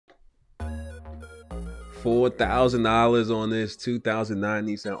$4,000 on this 2009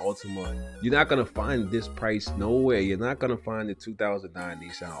 Nissan Altima. You're not gonna find this price nowhere. You're not gonna find the 2009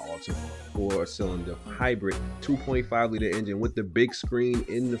 Nissan Altima 4-cylinder hybrid 2.5 liter engine with the big screen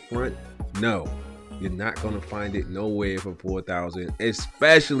in the front. No, you're not gonna find it nowhere for $4,000,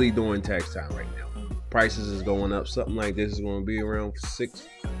 especially during tax time right now. Prices is going up. Something like this is gonna be around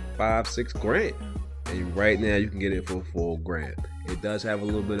 $6 grand. And right now you can get it for $4 grand. It does have a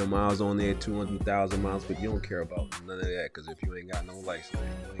little bit of miles on there, 200,000 miles, but you don't care about none of that, because if you ain't got no license,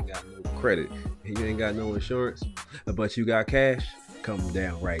 you ain't got no credit, and you ain't got no insurance, but you got cash, come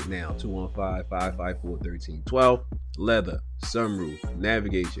down right now. 215-554-1312. Leather, sunroof,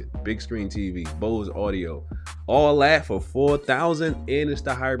 navigation, big screen TV, Bose audio, all that for $4,000, and it's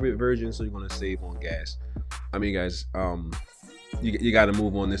the hybrid version, so you're gonna save on gas. I mean, guys, you got to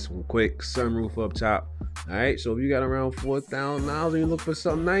move on this one quick. Sunroof up top. All right, so if you got around $4,000 and you look for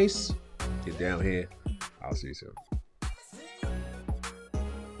something nice, get down here. I'll see you soon.